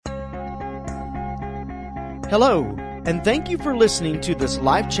Hello, and thank you for listening to this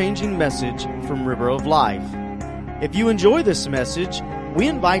life-changing message from River of Life. If you enjoy this message, we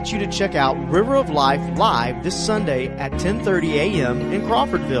invite you to check out River of Life live this Sunday at 10:30 a.m. in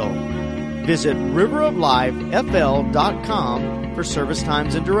Crawfordville. Visit riveroflifefl.com for service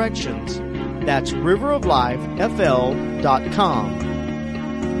times and directions. That's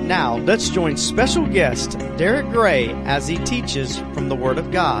riveroflifefl.com. Now, let's join special guest Derek Gray as he teaches from the Word of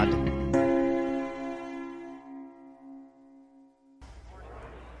God.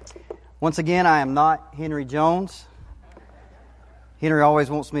 Once again, I am not Henry Jones. Henry always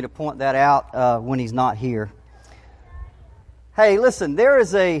wants me to point that out when he's not here. Hey, listen,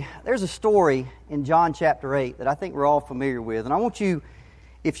 there's a story in John chapter 8 that I think we're all familiar with. And I want you,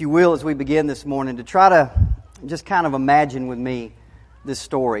 if you will, as we begin this morning, to try to just kind of imagine with me this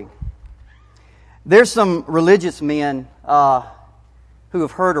story. There's some religious men who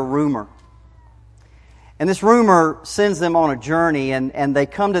have heard a rumor. And this rumor sends them on a journey, and they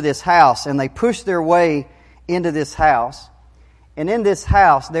come to this house, and they push their way into this house. And in this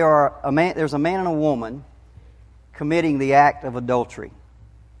house, there's a man and a woman committing the act of adultery.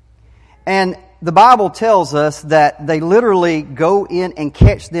 And the Bible tells us that they literally go in and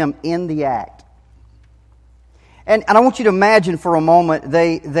catch them in the act. And I want you to imagine for a moment,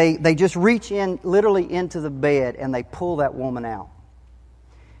 they just reach in literally into the bed, and they pull that woman out.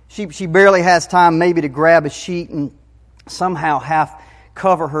 She barely has time maybe to grab a sheet and somehow half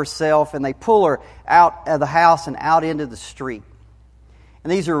cover herself, and they pull her out of the house and out into the street.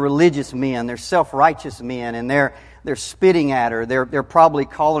 And these are religious men. They're self-righteous men, and they're spitting at her. They're probably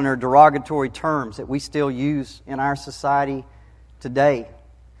calling her derogatory terms that we still use in our society today.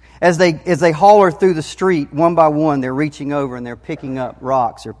 As they haul her through the street, one by one, they're reaching over and they're picking up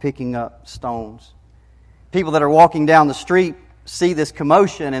rocks or picking up stones. People that are walking down the street see this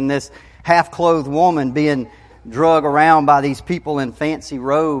commotion and this half-clothed woman being drug around by these people in fancy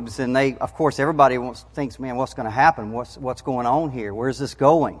robes, and they, of course, everybody thinks, man, what's going to happen? What's going on here? Where's this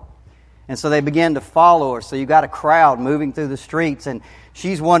going? And so they begin to follow her. So you got a crowd moving through the streets, and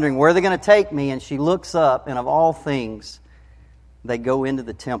she's wondering, where are they going to take me? And she looks up, and of all things, they go into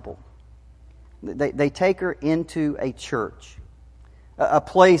the temple. They take her into a church, a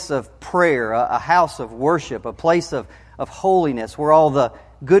place of prayer, a house of worship, a place of holiness where all the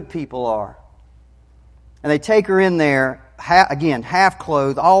good people are. And they take her in there, again,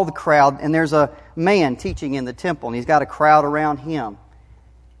 half-clothed, all the crowd, and there's a man teaching in the temple, and he's got a crowd around him.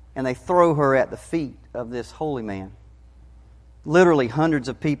 And they throw her at the feet of this holy man. Literally hundreds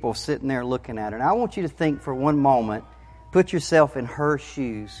of people sitting there looking at her. And I want you to think for one moment, put yourself in her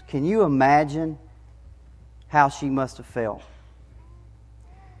shoes. Can you imagine how she must have felt?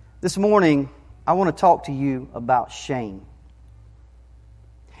 This morning, I want to talk to you about shame.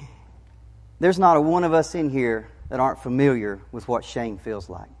 There's not a one of us in here that aren't familiar with what shame feels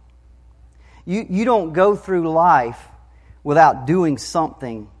like. You don't go through life without doing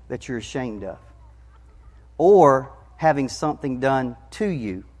something that you're ashamed of, or having something done to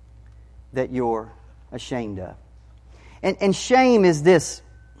you that you're ashamed of. And shame is this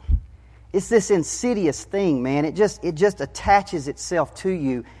insidious thing, man. It just attaches itself to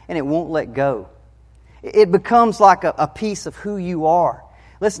you and it won't let go. It becomes like a piece of who you are.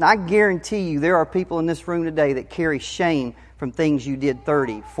 Listen, I guarantee you there are people in this room today that carry shame from things you did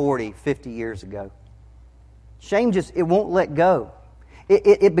 30, 40, 50 years ago. Shame it won't let go.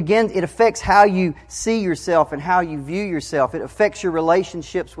 It affects how you see yourself and how you view yourself. It affects your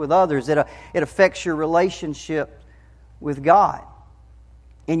relationships with others. It affects your relationship with God.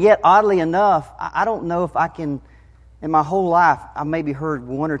 And yet, oddly enough, I don't know if I can, in my whole life, I maybe heard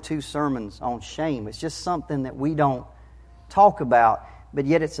one or two sermons on shame. It's just something that we don't talk about, but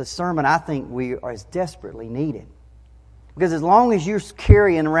yet it's a sermon I think we are as desperately needed. Because as long as you're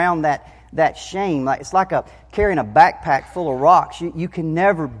carrying around that shame, it's like carrying a backpack full of rocks, you can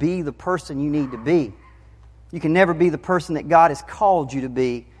never be the person you need to be. You can never be the person that God has called you to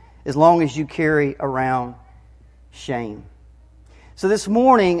be as long as you carry around shame. So this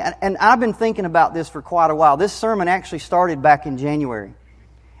morning, and I've been thinking about this for quite a while. This sermon actually started back in January.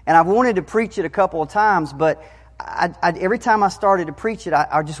 And I've wanted to preach it a couple of times, but every time I started to preach it,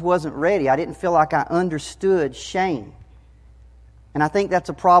 I just wasn't ready. I didn't feel like I understood shame. And I think that's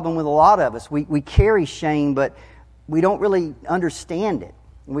a problem with a lot of us. We carry shame, but we don't really understand it.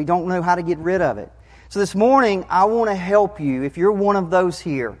 We don't know how to get rid of it. So this morning, I want to help you, if you're one of those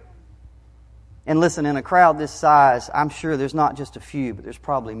here. And listen, in a crowd this size, I'm sure there's not just a few, but there's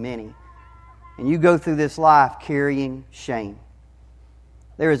probably many. And you go through this life carrying shame.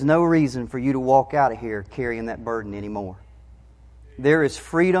 There is no reason for you to walk out of here carrying that burden anymore. There is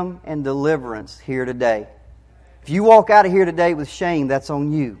freedom and deliverance here today If you walk out of here today with shame, that's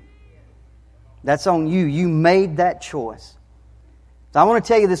on you. That's on you. You made that choice. So I want to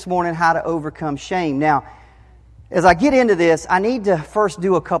tell you this morning how to overcome shame. Now, as I get into this, I need to first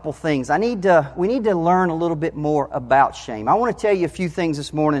do a couple things. We need to learn a little bit more about shame. I want to tell you a few things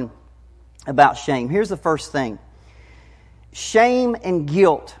this morning about shame. Here's the first thing. Shame and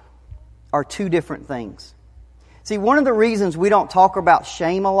guilt are two different things. See, one of the reasons we don't talk about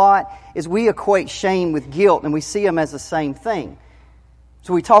shame a lot is we equate shame with guilt and we see them as the same thing.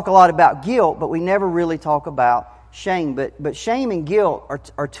 So we talk a lot about guilt, but we never really talk about shame. But shame and guilt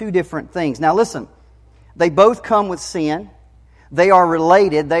are two different things. Now listen, they both come with sin. They are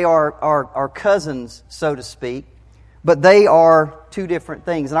related. They are cousins, so to speak. But they are two different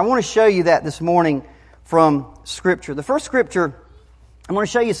things. And I want to show you that this morning from Scripture. The first Scripture, I want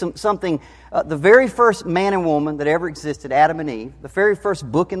to show you something. The very first man and woman that ever existed, Adam and Eve. The very first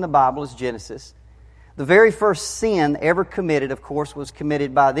book in the Bible is Genesis. The very first sin ever committed, of course, was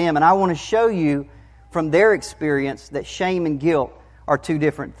committed by them. And I want to show you from their experience that shame and guilt are two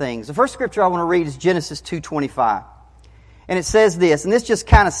different things. The first Scripture I want to read is Genesis 2:25. And it says this, and this just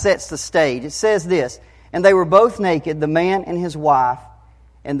kind of sets the stage. It says this, "And they were both naked, the man and his wife,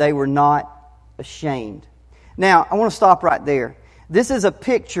 and they were not ashamed." Now, I want to stop right there. This is a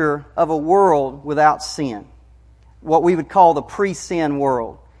picture of a world without sin. What we would call the pre-sin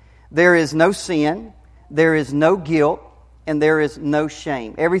world. There is no sin, there is no guilt, and there is no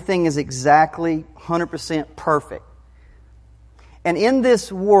shame. Everything is exactly 100% perfect. And in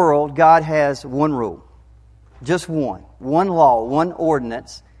this world, God has one rule. Just one. One law, one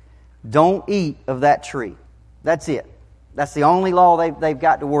ordinance. Don't eat of that tree. That's it. That's the only law they've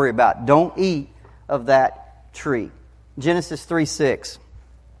got to worry about. Don't eat of that tree. Genesis 3:6.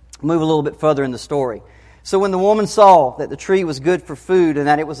 Move a little bit further in the story. "So when the woman saw that the tree was good for food and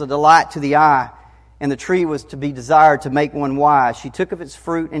that it was a delight to the eye, and the tree was to be desired to make one wise, she took of its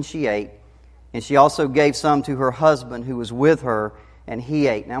fruit and she ate. And she also gave some to her husband who was with her, and he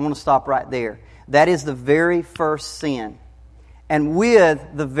ate." Now I want to stop right there. That is the very first sin. And with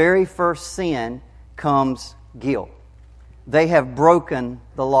the very first sin comes guilt. They have broken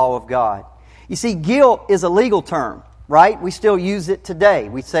the law of God. You see, guilt is a legal term, right? We still use it today.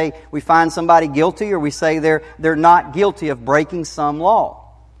 We say we find somebody guilty, or we say they're not guilty of breaking some law.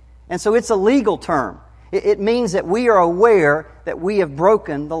 And so it's a legal term. It means that we are aware that we have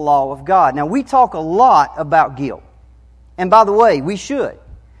broken the law of God. Now, we talk a lot about guilt. And by the way, we should.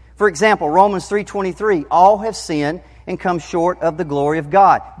 For example, Romans 3:23, "All have sinned and come short of the glory of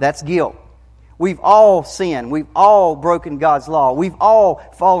God." That's guilt. We've all sinned. We've all broken God's law. We've all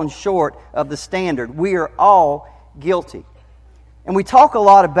fallen short of the standard. We are all guilty. And we talk a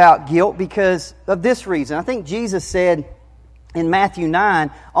lot about guilt because of this reason. I think Jesus said in Matthew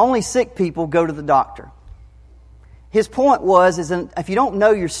 9, only sick people go to the doctor. His point was, if you don't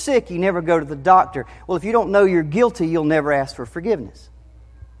know you're sick, you never go to the doctor. Well, if you don't know you're guilty, you'll never ask for forgiveness.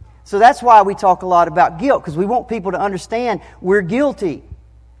 So that's why we talk a lot about guilt, because we want people to understand we're guilty.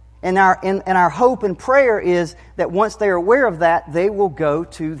 And our hope and prayer is that once they're aware of that, they will go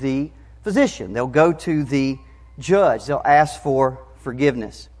to the physician. They'll go to the judge. They'll ask for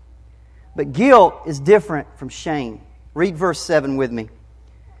forgiveness. But guilt is different from shame. Read verse 7 with me.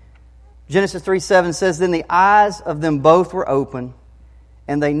 Genesis 3:7 says, "Then the eyes of them both were open,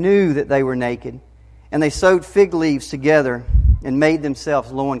 and they knew that they were naked. And they sewed fig leaves together and made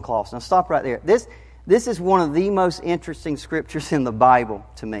themselves loincloths." Now stop right there. This is one of the most interesting scriptures in the Bible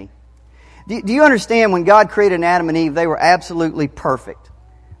to me. Do you understand when God created Adam and Eve, they were absolutely perfect.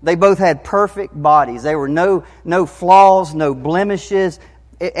 They both had perfect bodies. There were no flaws, no blemishes,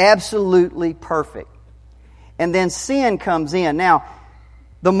 absolutely perfect. And then sin comes in. Now,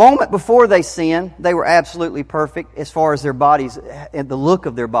 the moment before they sinned, they were absolutely perfect as far as their bodies and the look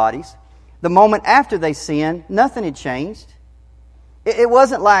of their bodies. The moment after they sinned, nothing had changed. It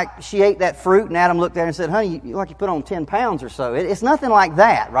wasn't like she ate that fruit and Adam looked at her and said, "Honey, you put on 10 pounds or so." It's nothing like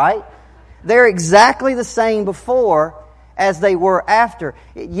that, right? They're exactly the same before as they were after.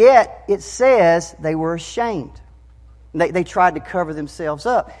 Yet, it says they were ashamed. They tried to cover themselves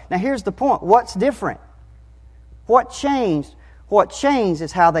up. Now, here's the point. What's different? What changed? What changed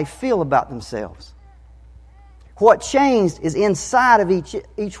is how they feel about themselves. What changed is inside of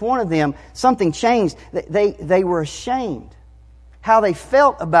each one of them, something changed. They were ashamed. How they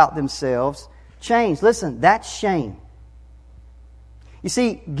felt about themselves changed. Listen, that's shame. You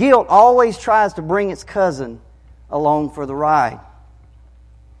see, guilt always tries to bring its cousin along for the ride.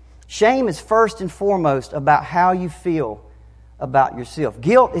 Shame is first and foremost about how you feel about yourself.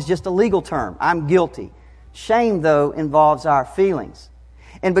 Guilt is just a legal term. I'm guilty. Shame, though, involves our feelings.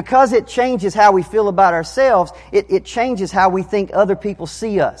 And because it changes how we feel about ourselves, it changes how we think other people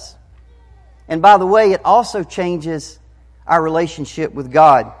see us. And by the way, it also changes our relationship with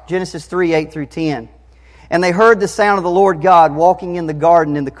God. Genesis 3, 8 through 10. And they heard the sound of the Lord God walking in the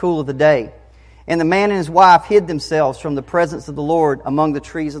garden in the cool of the day. And the man and his wife hid themselves from the presence of the Lord among the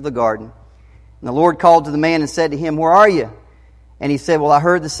trees of the garden. And the Lord called to the man and said to him, "Where are you?" And he said, "Well, I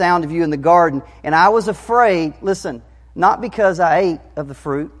heard the sound of you in the garden, and I was afraid," listen, "not because I ate of the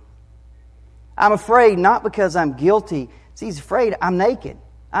fruit. I'm afraid not because I'm guilty." See, he's afraid I'm naked.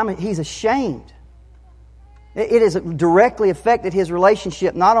 He's ashamed. It has directly affected his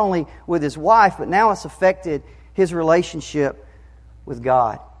relationship not only with his wife, but now it's affected his relationship with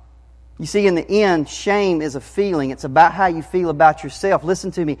God. You see, in the end, shame is a feeling. It's about how you feel about yourself.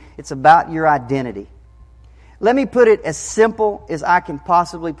 Listen to me. It's about your identity. Let me put it as simple as I can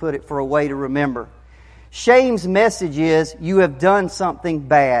possibly put it for a way to remember. Shame's message is, you have done something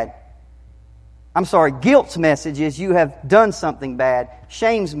bad. Guilt's message is, you have done something bad.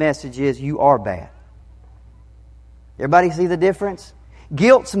 Shame's message is, you are bad. Everybody see the difference?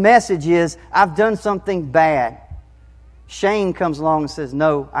 Guilt's message is, I've done something bad. Shame comes along and says,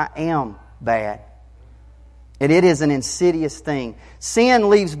 no, I am bad. And it is an insidious thing. Sin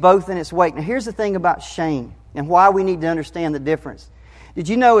leaves both in its wake. Now here's the thing about shame and why we need to understand the difference. Did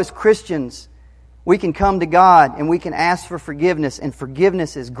you know as Christians, we can come to God and we can ask for forgiveness, and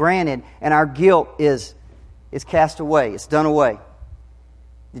forgiveness is granted, and our guilt is cast away. It's done away.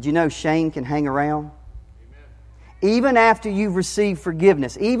 Did you know shame can hang around? Amen. Even after you've received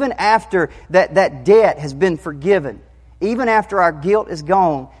forgiveness, even after that debt has been forgiven, even after our guilt is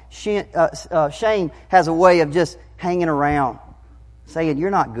gone, shame has a way of just hanging around, saying, you're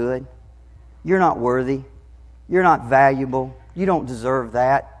not good, you're not worthy, you're not valuable, you don't deserve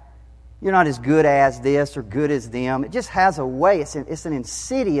that, you're not as good as this or good as them. It just has a way. It's an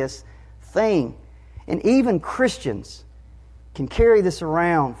insidious thing. And even Christians can carry this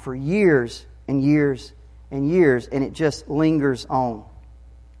around for years and years and years, and it just lingers on.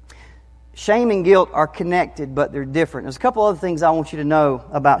 Shame and guilt are connected, but they're different. There's a couple other things I want you to know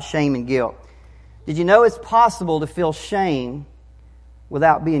about shame and guilt. Did you know it's possible to feel shame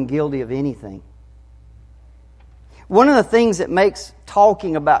without being guilty of anything? One of the things that makes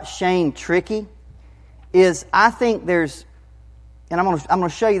talking about shame tricky is I think there's, and I'm going to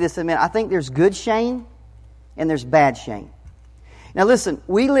show you this in a minute, I think there's good shame and there's bad shame. Now listen,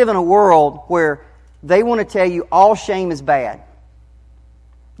 we live in a world where they want to tell you all shame is bad.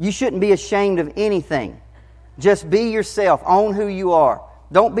 You shouldn't be ashamed of anything. Just be yourself. Own who you are.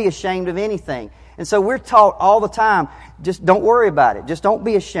 Don't be ashamed of anything. And so we're taught all the time, just don't worry about it. Just don't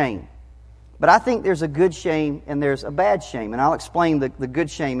be ashamed. But I think there's a good shame and there's a bad shame. And I'll explain the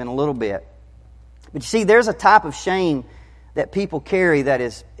good shame in a little bit. But you see, there's a type of shame that people carry that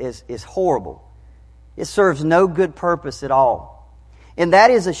is horrible. It serves no good purpose at all. And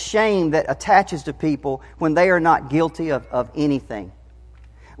that is a shame that attaches to people when they are not guilty of anything.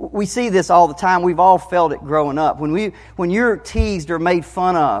 We see this all the time. We've all felt it growing up. When you're teased or made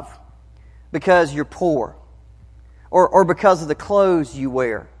fun of because you're poor, or because of the clothes you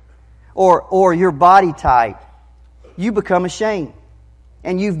wear, or your body type, you become ashamed.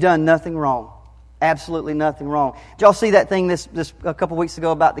 And you've done nothing wrong. Absolutely nothing wrong. Did y'all see that thing this a couple weeks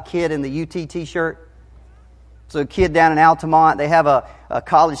ago about the kid in the UT t-shirt? So a kid down in Altamont, they have a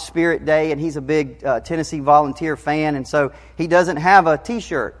college spirit day, and he's a big Tennessee Volunteer fan, and so he doesn't have a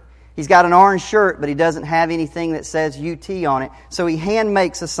t-shirt. He's got an orange shirt, but he doesn't have anything that says UT on it. So he hand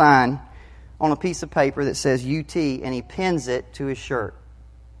makes a sign on a piece of paper that says UT, and he pins it to his shirt.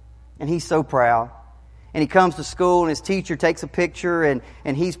 And he's so proud. And he comes to school, and his teacher takes a picture, and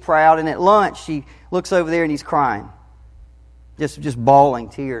he's proud. And at lunch, he looks over there, and he's crying. Just bawling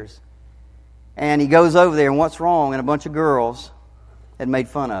tears. And he goes over there, and what's wrong? And a bunch of girls had made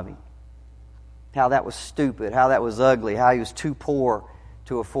fun of him. How that was stupid, how that was ugly, how he was too poor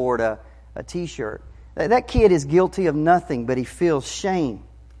to afford a t-shirt. That kid is guilty of nothing, but he feels shame.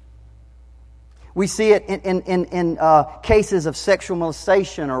 We see it in cases of sexual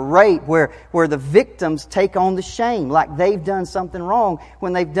molestation or rape where the victims take on the shame like they've done something wrong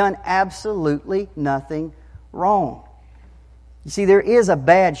when they've done absolutely nothing wrong. You see, there is a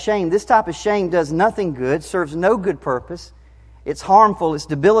bad shame. This type of shame does nothing good, serves no good purpose. It's harmful, it's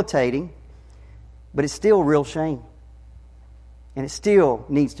debilitating, but it's still real shame. And it still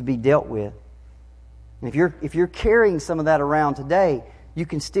needs to be dealt with. And if you're carrying some of that around today, you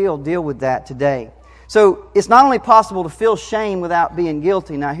can still deal with that today. So it's not only possible to feel shame without being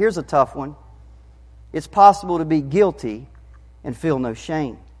guilty. Now here's a tough one. It's possible to be guilty and feel no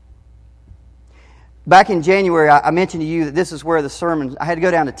shame. back in January, I mentioned to you that this is where the sermon, I had to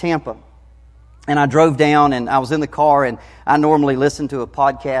go down to Tampa. And I drove down and I was in the car, and I normally listen to a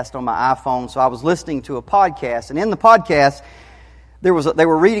podcast on my iPhone. So I was listening to a podcast, and in the podcast, they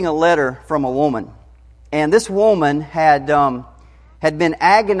were reading a letter from a woman. And this woman had been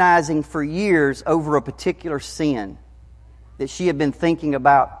agonizing for years over a particular sin that she had been thinking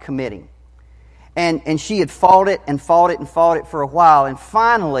about committing. And she had fought it and fought it and fought it for a while. And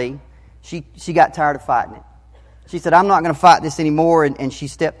finally, she got tired of fighting it. She said, I'm not going to fight this anymore. And she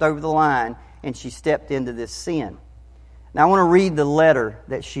stepped over the line and she stepped into this sin. Now I want to read the letter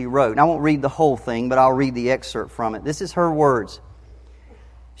that she wrote. I won't read the whole thing, but I'll read the excerpt from it. This is her words.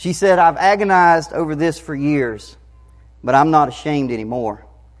 She said, I've agonized over this for years, but I'm not ashamed anymore.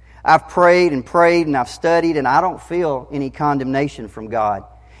 I've prayed and I've studied, and I don't feel any condemnation from God.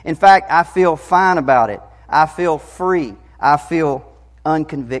 In fact, I feel fine about it. I feel free. I feel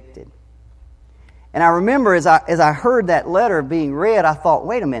unconvicted. And I remember as I heard that letter being read, I thought,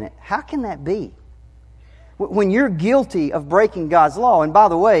 wait a minute, how can that be? When you're guilty of breaking God's law, and by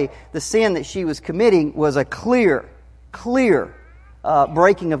the way, the sin that she was committing was a clear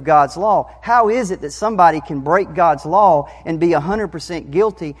breaking of God's law. How is it that somebody can break God's law and be 100%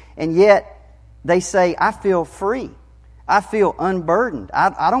 guilty, and yet they say, I feel free. I feel unburdened.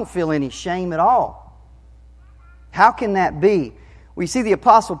 I don't feel any shame at all. How can that be? We see the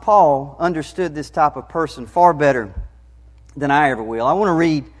Apostle Paul understood this type of person far better than I ever will. I want to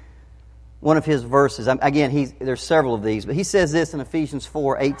read one of his verses. Again, there's several of these, but he says this in Ephesians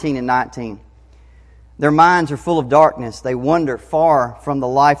 4:18 and 19. Their minds are full of darkness. They wander far from the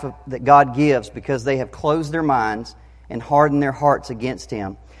life that God gives because they have closed their minds and hardened their hearts against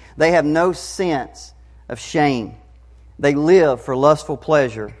Him. They have no sense of shame. They live for lustful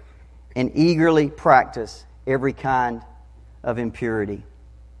pleasure and eagerly practice every kind of impurity.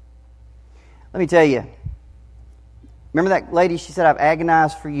 Let me tell you, remember that lady, she said, I've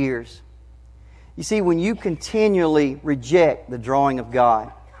agonized for years. You see, when you continually reject the drawing of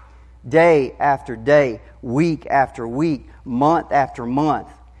God, day after day, week after week, month after month,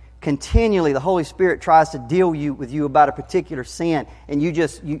 continually the Holy Spirit tries to deal with you about a particular sin, and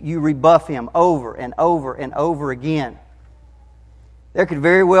you rebuff Him over and over and over again. There could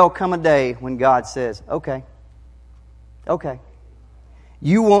very well come a day when God says, okay,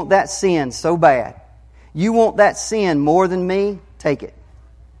 you want that sin so bad. You want that sin more than me? Take it.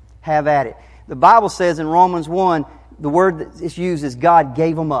 Have at it. The Bible says in Romans 1, the word that is used is God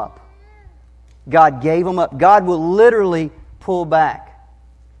gave them up. God gave them up. God will literally pull back.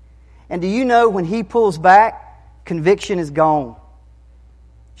 And do you know when He pulls back, conviction is gone.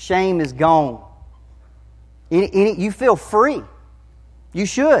 Shame is gone. You feel free. You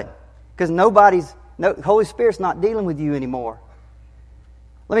should. Because Holy Spirit's not dealing with you anymore.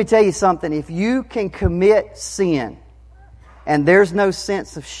 Let me tell you something. If you can commit sin and there's no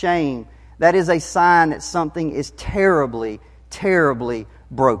sense of shame, that is a sign that something is terribly, terribly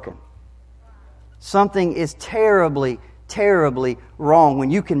broken. Something is terribly, terribly wrong. When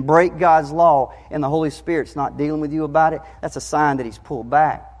you can break God's law and the Holy Spirit's not dealing with you about it, that's a sign that He's pulled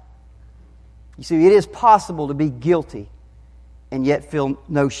back. You see, it is possible to be guilty and yet feel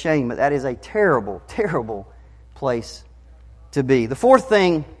no shame, but that is a terrible, terrible place to be. The fourth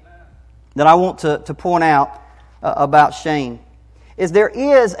thing that I want to point out about shame is there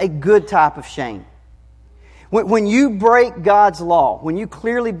is a good type of shame. When you break God's law, when you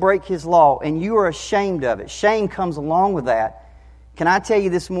clearly break His law and you are ashamed of it, shame comes along with that. Can I tell you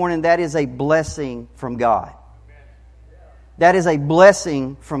this morning, that is a blessing from God. That is a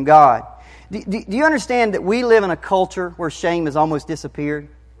blessing from God. Do you understand that we live in a culture where shame has almost disappeared?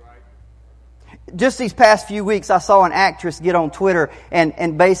 Just these past few weeks, I saw an actress get on Twitter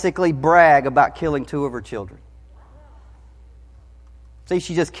and basically brag about killing 2 of her children. See,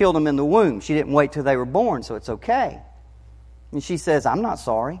 she just killed them in the womb. She didn't wait till they were born, so it's okay. And she says, I'm not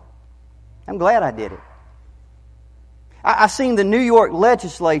sorry. I'm glad I did it. I've seen the New York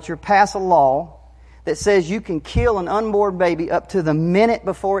legislature pass a law that says you can kill an unborn baby up to the minute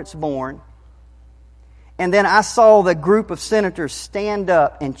before it's born. And then I saw the group of senators stand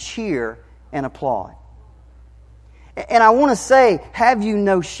up and cheer and applaud. And I want to say, have you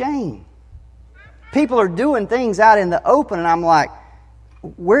no shame? People are doing things out in the open, and I'm like,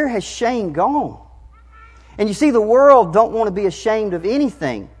 where has shame gone? And you see, the world don't want to be ashamed of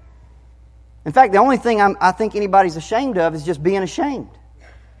anything. In fact, the only thing I think anybody's ashamed of is just being ashamed.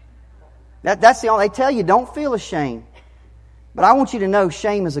 That's the only. They tell you, don't feel ashamed. But I want you to know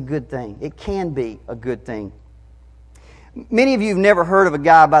shame is a good thing. It can be a good thing. Many of you have never heard of a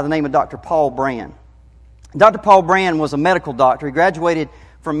guy by the name of Dr. Paul Brand. Dr. Paul Brand was a medical doctor. He graduated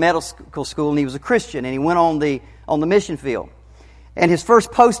from medical school, and he was a Christian, and he went on the mission field. And his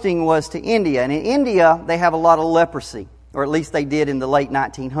first posting was to India. And in India, they have a lot of leprosy, or at least they did in the late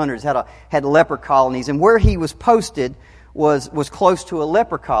 1900s, had leper colonies. And where he was posted was close to a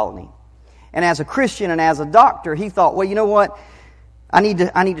leper colony. And as a Christian and as a doctor, he thought, well, you know what? I need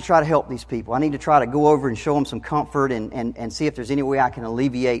to try to help these people. I need to try to go over and show them some comfort and see if there's any way I can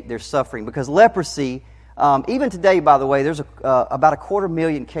alleviate their suffering. Because leprosy, even today, by the way, there's about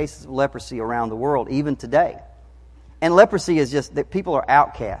 250,000 cases of leprosy around the world, even today. And leprosy is just that people are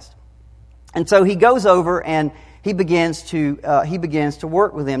outcast. And so he goes over and he begins to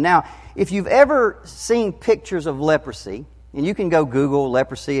work with them. Now, if you've ever seen pictures of leprosy, and you can go Google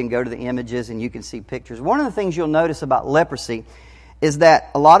leprosy and go to the images and you can see pictures. One of the things you'll notice about leprosy is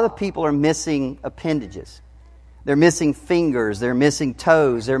that a lot of people are missing appendages. They're missing fingers, they're missing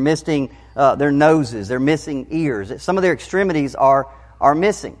toes, they're missing their noses, they're missing ears. Some of their extremities are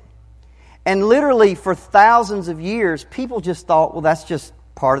missing. And literally for thousands of years, people just thought, well, that's just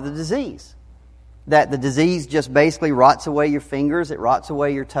part of the disease. That the disease just basically rots away your fingers, it rots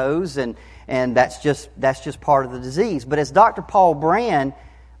away your toes, and that's just part of the disease. But as Dr. Paul Brand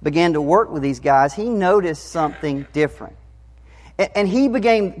began to work with these guys, he noticed something different. And he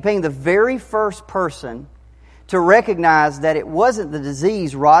began being the very first person to recognize that it wasn't the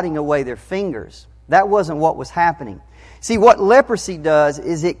disease rotting away their fingers. That wasn't what was happening. See, what leprosy does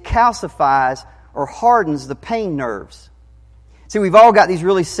is it calcifies or hardens the pain nerves. See, we've all got these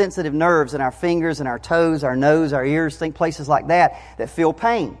really sensitive nerves in our fingers and our toes, our nose, our ears, places like that feel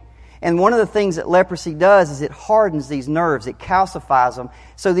pain. And one of the things that leprosy does is it hardens these nerves. It calcifies them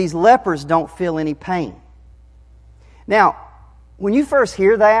so these lepers don't feel any pain. Now, when you first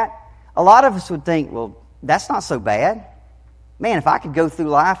hear that, a lot of us would think, well, that's not so bad. Man, if I could go through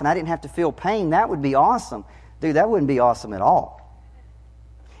life and I didn't have to feel pain, that would be awesome. Dude, that wouldn't be awesome at all.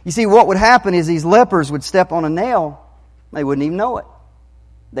 You see, what would happen is these lepers would step on a nail, they wouldn't even know it.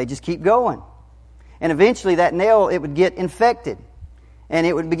 They just keep going. And eventually that nail, it would get infected. And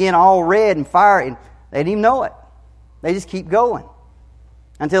it would begin all red and fiery, and they didn't even know it. They just keep going.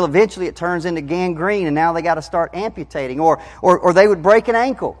 Until eventually it turns into gangrene, and now they got to start amputating. Or they would break an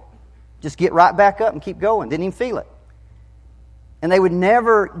ankle. Just get right back up and keep going. Didn't even feel it. And they would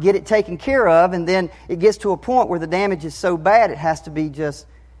never get it taken care of, and then it gets to a point where the damage is so bad it has to be just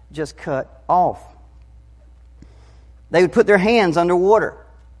cut off. They would put their hands under water.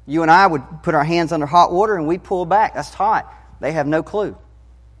 You and I would put our hands under hot water and we'd pull back. That's hot. They have no clue.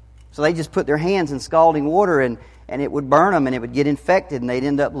 So they just put their hands in scalding water and it would burn them and it would get infected and they'd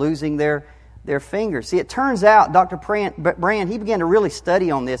end up losing their fingers. See, it turns out Dr. Brand, he began to really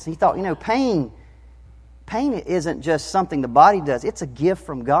study on this. And he thought, pain isn't just something the body does. It's a gift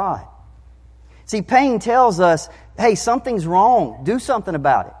from God. See, pain tells us, hey, something's wrong. Do something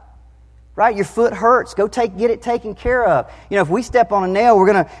about it. Right? Your foot hurts. Go get it taken care of. If we step on a nail, we're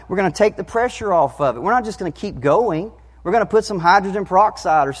gonna take the pressure off of it. We're not just gonna keep going. We're gonna put some hydrogen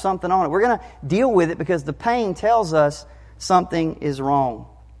peroxide or something on it. We're gonna deal with it because the pain tells us something is wrong.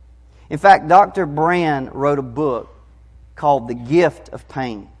 In fact, Dr. Brand wrote a book called The Gift of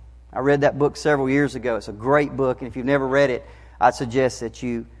Pain. I read that book several years ago. It's a great book, and if you've never read it, I'd suggest that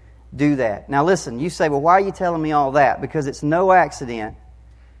you do that. Now listen, you say, well, why are you telling me all that? Because it's no accident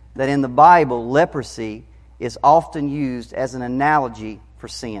that in the Bible, leprosy is often used as an analogy for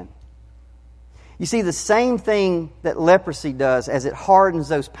sin. You see, the same thing that leprosy does as it hardens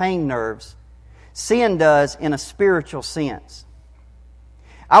those pain nerves, sin does in a spiritual sense.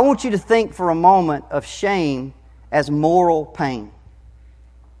 I want you to think for a moment of shame as moral pain.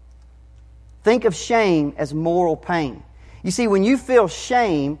 Think of shame as moral pain. You see, when you feel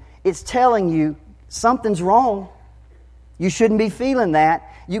shame, it's telling you something's wrong. You shouldn't be feeling that.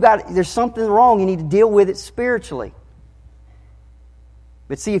 There's something wrong. You need to deal with it spiritually.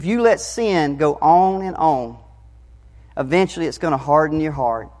 But see, if you let sin go on and on, eventually it's going to harden your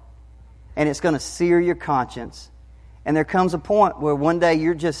heart and it's going to sear your conscience. And there comes a point where one day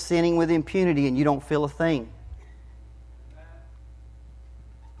you're just sinning with impunity and you don't feel a thing.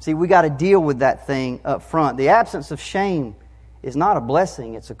 See, we got to deal with that thing up front. The absence of shame is not a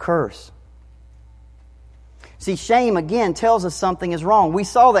blessing, it's a curse. See, shame, again, tells us something is wrong. We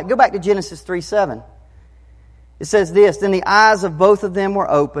saw that. Go back to Genesis 3:7. It says this, then the eyes of both of them were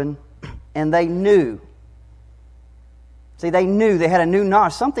open, and they knew. See, they knew. They had a new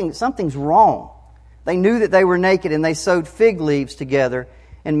knowledge. Something's wrong. They knew that they were naked, and they sewed fig leaves together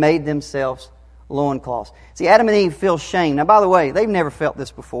and made themselves loincloths. See, Adam and Eve feel shame. Now, by the way, they've never felt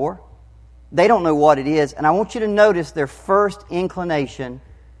this before. They don't know what it is. And I want you to notice their first inclination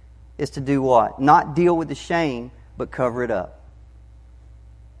is to do what? Not deal with the shame, but cover it up.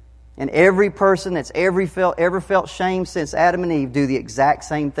 And every person that's ever felt shame since Adam and Eve do the exact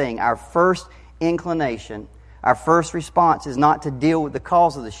same thing. Our first inclination, our first response is not to deal with the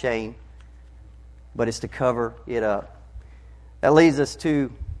cause of the shame, but it's to cover it up. That leads us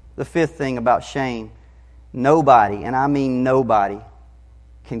to the fifth thing about shame. Nobody, and I mean nobody,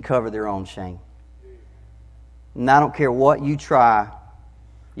 can cover their own shame. And I don't care what you try,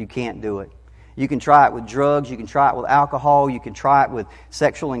 you can't do it. You can try it with drugs, you can try it with alcohol, you can try it with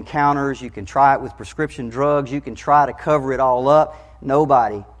sexual encounters, you can try it with prescription drugs, you can try to cover it all up.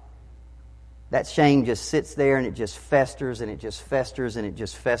 Nobody. That shame just sits there and it just festers and it just festers and it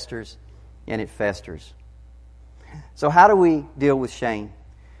just festers and it festers. So how do we deal with shame?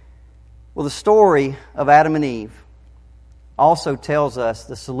 Well, the story of Adam and Eve also tells us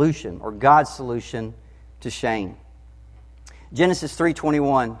the solution, or God's solution, to shame. Genesis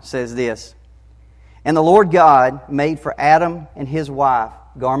 3:21 says this, "And the Lord God made for Adam and his wife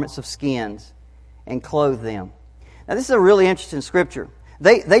garments of skins and clothed them." Now this is a really interesting scripture.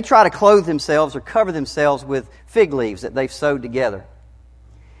 They try to clothe themselves or cover themselves with fig leaves that they've sewed together.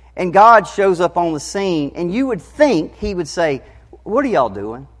 And God shows up on the scene, and you would think He would say, "What are y'all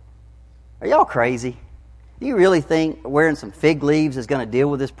doing? Are y'all crazy? Do you really think wearing some fig leaves is going to deal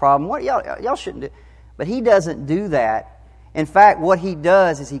with this problem? What y'all shouldn't do." But He doesn't do that. In fact, what He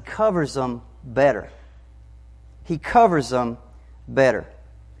does is He covers them better. He covers them better.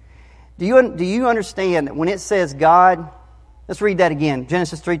 Do you understand that when it says God, let's read that again.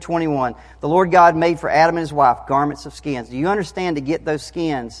 Genesis 3:21. "The Lord God made for Adam and his wife garments of skins." Do you understand, to get those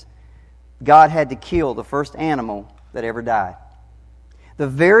skins, God had to kill the first animal that ever died? The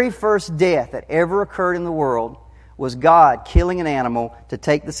very first death that ever occurred in the world was God killing an animal to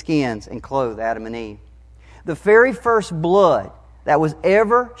take the skins and clothe Adam and Eve. The very first blood that was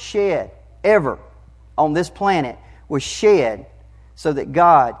ever shed, ever, on this planet was shed so that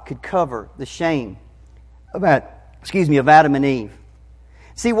God could cover the shame of Adam and Eve.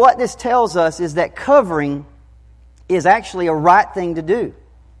 See, what this tells us is that covering is actually a right thing to do.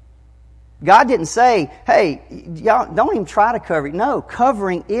 God didn't say, "Hey, y'all don't even try to cover it." No,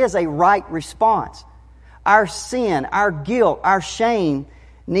 covering is a right response. Our sin, our guilt, our shame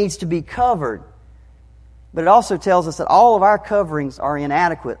needs to be covered. But it also tells us that all of our coverings are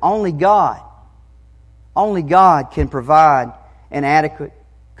inadequate. Only God can provide an adequate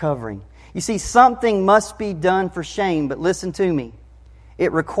covering. You see, something must be done for shame, but listen to me.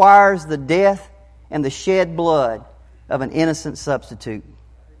 It requires the death and the shed blood of an innocent substitute.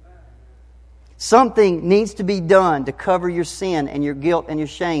 Something needs to be done to cover your sin and your guilt and your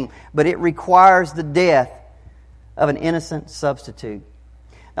shame, but it requires the death of an innocent substitute.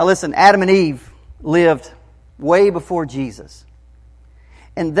 Now listen, Adam and Eve lived way before Jesus.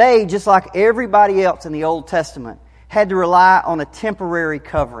 And they, just like everybody else in the Old Testament, had to rely on a temporary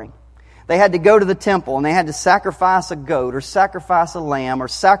covering. They had to go to the temple and they had to sacrifice a goat or sacrifice a lamb or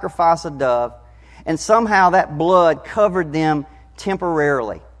sacrifice a dove, and somehow that blood covered them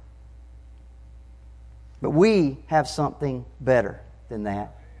temporarily. But we have something better than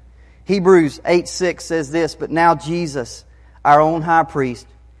that. Hebrews 8:6 says this, "But now Jesus, our own high priest,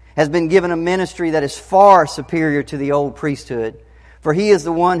 has been given a ministry that is far superior to the old priesthood, for He is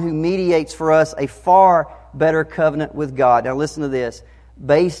the one who mediates for us a far better covenant with God." Now listen to this.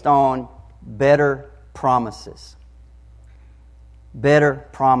 Based on better promises. Better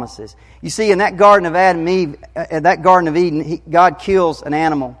promises. You see, in that Garden of Eden, God kills an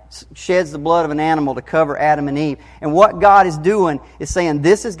animal, sheds the blood of an animal to cover Adam and Eve. And what God is doing is saying,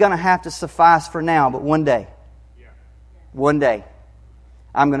 this is going to have to suffice for now, but one day,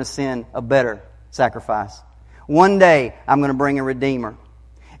 I'm going to send a better sacrifice. One day, I'm going to bring a Redeemer.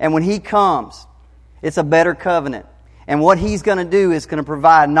 And when He comes, it's a better covenant. And what He's going to do is going to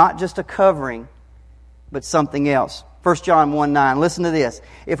provide not just a covering, but something else. 1 John 1:9. Listen to this.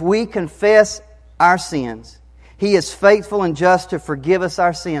 "If we confess our sins, He is faithful and just to forgive us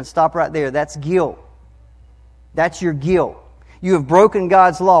our sins." Stop right there. That's guilt. That's your guilt. You have broken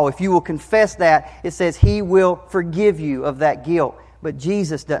God's law. If you will confess that, it says He will forgive you of that guilt. But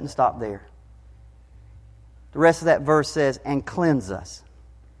Jesus doesn't stop there. The rest of that verse says, "and cleanse us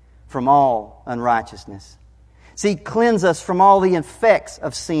from all unrighteousness." See, cleanse us from all the effects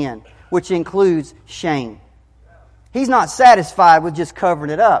of sin, which includes shame. He's not satisfied with just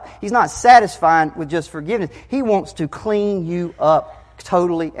covering it up. He's not satisfied with just forgiveness. He wants to clean you up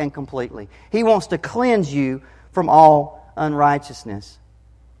totally and completely. He wants to cleanse you from all unrighteousness.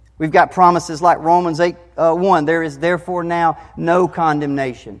 We've got promises like Romans 8:1. "There is therefore now no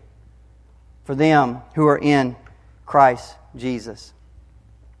condemnation for them who are in Christ Jesus."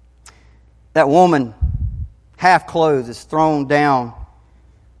 That woman, half clothed, is thrown down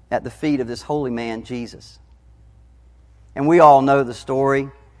at the feet of this holy man, Jesus. And we all know the story.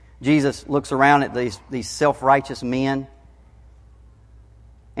 Jesus looks around at these self-righteous men,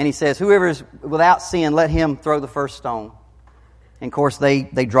 and He says, whoever is without sin, let him throw the first stone. And of course, they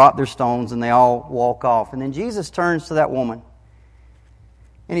drop their stones and they all walk off. And then Jesus turns to that woman,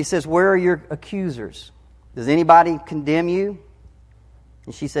 and He says, where are your accusers? Does anybody condemn you?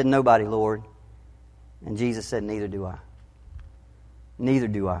 And she said, nobody, Lord. And Jesus said, neither do I. Neither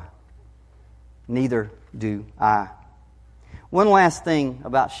do I. Neither do I. One last thing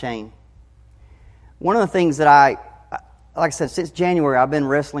about shame. One of the things that like I said, since January, I've been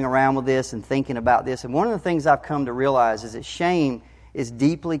wrestling around with this and thinking about this. And one of the things I've come to realize is that shame is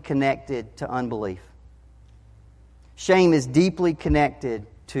deeply connected to unbelief. Shame is deeply connected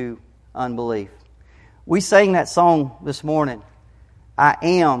to unbelief. We sang that song this morning, I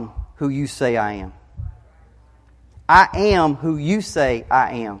am who you say I am. I am who you say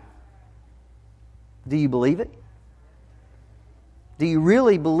I am. Do you believe it? Do you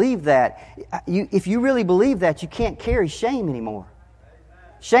really believe that? If you really believe that, you can't carry shame anymore.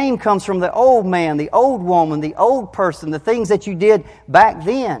 Shame comes from the old man, the old woman, the old person, the things that you did back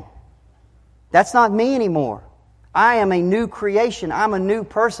then. That's not me anymore. I am a new creation. I'm a new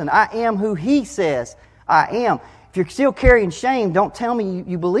person. I am who He says I am. If you're still carrying shame, don't tell me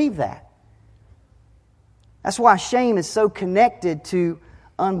you believe that. That's why shame is so connected to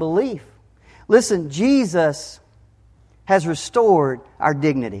unbelief. Listen, Jesus has restored our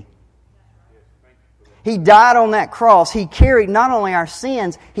dignity. He died on that cross. He carried not only our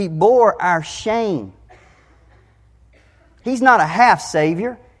sins, He bore our shame. He's not a half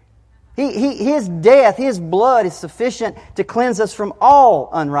Savior. His death, His blood is sufficient to cleanse us from all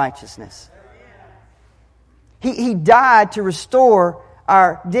unrighteousness. He died to restore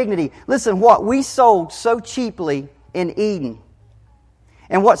our dignity. Listen, what we sold so cheaply in Eden,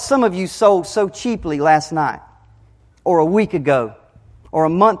 and what some of you sold so cheaply last night, or a week ago, or a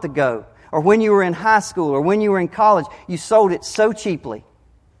month ago, or when you were in high school, or when you were in college, you sold it so cheaply.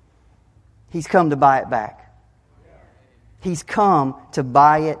 He's come to buy it back. He's come to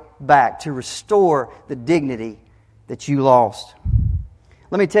buy it back, to restore the dignity that you lost.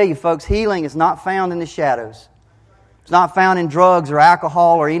 Let me tell you, folks, healing is not found in the shadows. It's not found in drugs or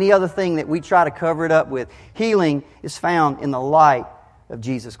alcohol or any other thing that we try to cover it up with. Healing is found in the light of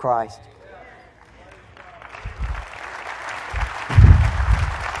Jesus Christ.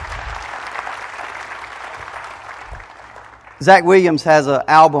 Zach Williams has an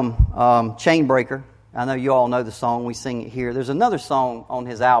album, Chainbreaker. I know you all know the song. We sing it here. There's another song on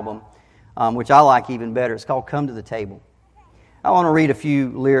his album, which I like even better. It's called Come to the Table. I want to read a few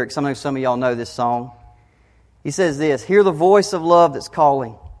lyrics. I know some of y'all know this song. He says this, hear the voice of love that's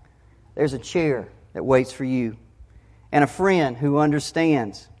calling. There's a chair that waits for you, and a friend who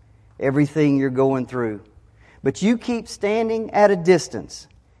understands everything you're going through. But you keep standing at a distance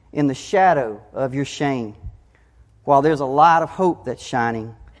in the shadow of your shame. While there's a light of hope that's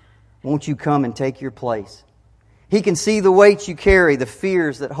shining, won't you come and take your place? He can see the weight you carry, the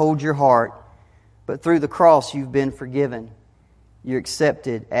fears that hold your heart. But through the cross you've been forgiven. You're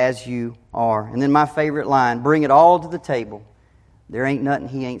accepted as you are. And then my favorite line, bring it all to the table. There ain't nothing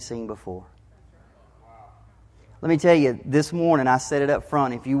He ain't seen before. Let me tell you, this morning I said it up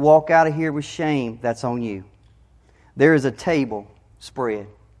front. If you walk out of here with shame, that's on you. There is a table spread.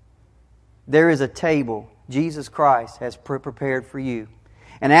 There is a table Jesus Christ has prepared for you.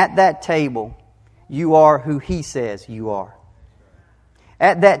 And at that table, you are who He says you are.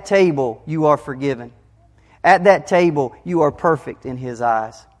 At that table, you are forgiven. At that table, you are perfect in His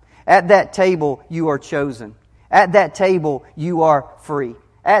eyes. At that table, you are chosen. At that table, you are free.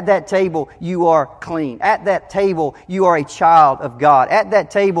 At that table, you are clean. At that table, you are a child of God. At that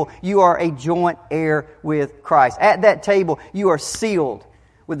table, you are a joint heir with Christ. At that table, you are sealed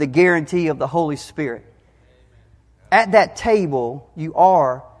with the guarantee of the Holy Spirit. At that table, you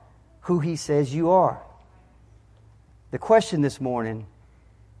are who He says you are. The question this morning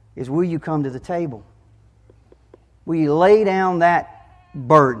is, will you come to the table? Will you lay down that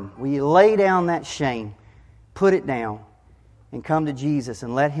burden? Will you lay down that shame? Put it down and come to Jesus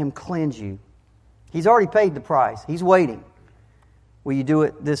and let Him cleanse you. He's already paid the price. He's waiting. Will you do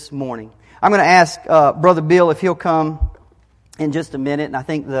it this morning? I'm going to ask Brother Bill if he'll come in just a minute. And I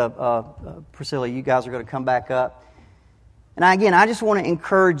think Priscilla, you guys are going to come back up. And I just want to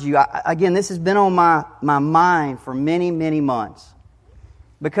encourage you. This has been on my mind for many, many months.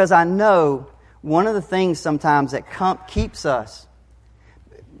 Because I know one of the things sometimes that keeps us.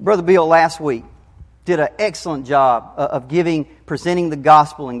 Brother Bill last week did an excellent job of presenting the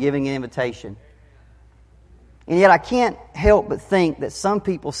gospel and giving an invitation. And yet I can't help but think that some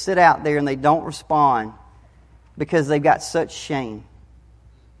people sit out there and they don't respond because they've got such shame.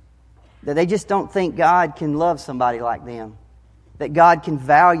 That they just don't think God can love somebody like them. That God can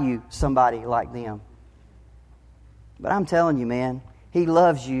value somebody like them. But I'm telling you, man, He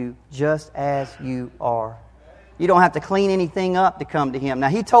loves you just as you are. You don't have to clean anything up to come to Him. Now,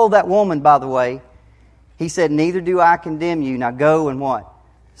 He told that woman, by the way, He said, neither do I condemn you. Now go and what?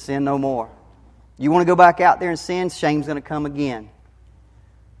 Sin no more. You want to go back out there and sin, shame's going to come again.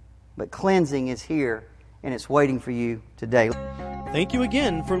 But cleansing is here, and it's waiting for you today. Thank you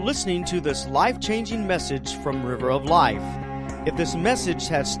again for listening to this life-changing message from River of Life. If this message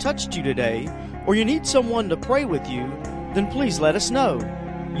has touched you today, or you need someone to pray with you, then please let us know.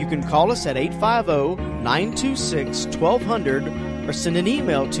 You can call us at 850-926-1200 or send an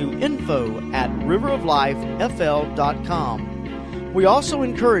email to info@riveroflifefl.com. We also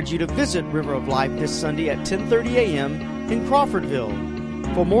encourage you to visit River of Life this Sunday at 10:30 a.m. in Crawfordville.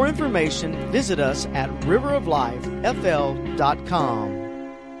 For more information, visit us at riveroflifefl.com.